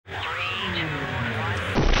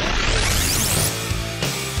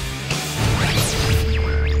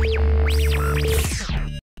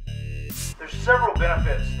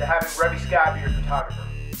Reby be your photographer.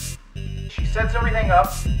 She sets everything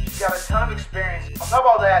up. She's got a ton of experience. On top of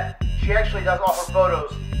all that, she actually does all her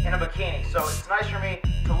photos in a bikini, so it's nice for me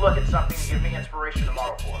to look at something and give me inspiration to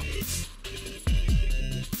model for.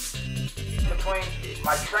 Between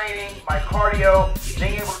my training, my cardio,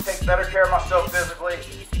 being able to take better care of myself physically,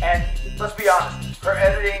 and let's be honest, her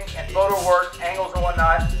editing and photo work, angles and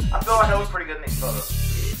whatnot, I feel like I look pretty good in these photos.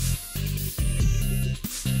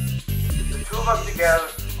 The two of us together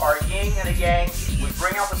are a yin and a yang. We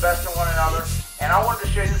bring out the best in one another, and I wanted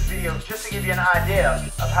to show you this video just to give you an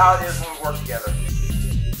idea of how it is when we work together.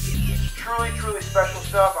 It's truly, truly special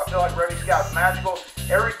stuff. I feel like Reby is magical.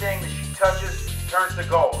 Everything that she touches turns to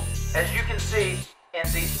gold, as you can see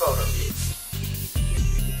in these photos.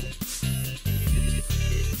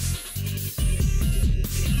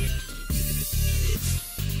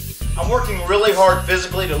 I'm working really hard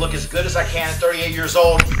physically to look as good as I can at 38 years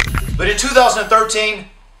old, but in 2013,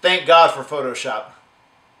 thank God for Photoshop.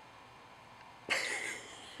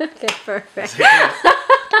 Okay, perfect.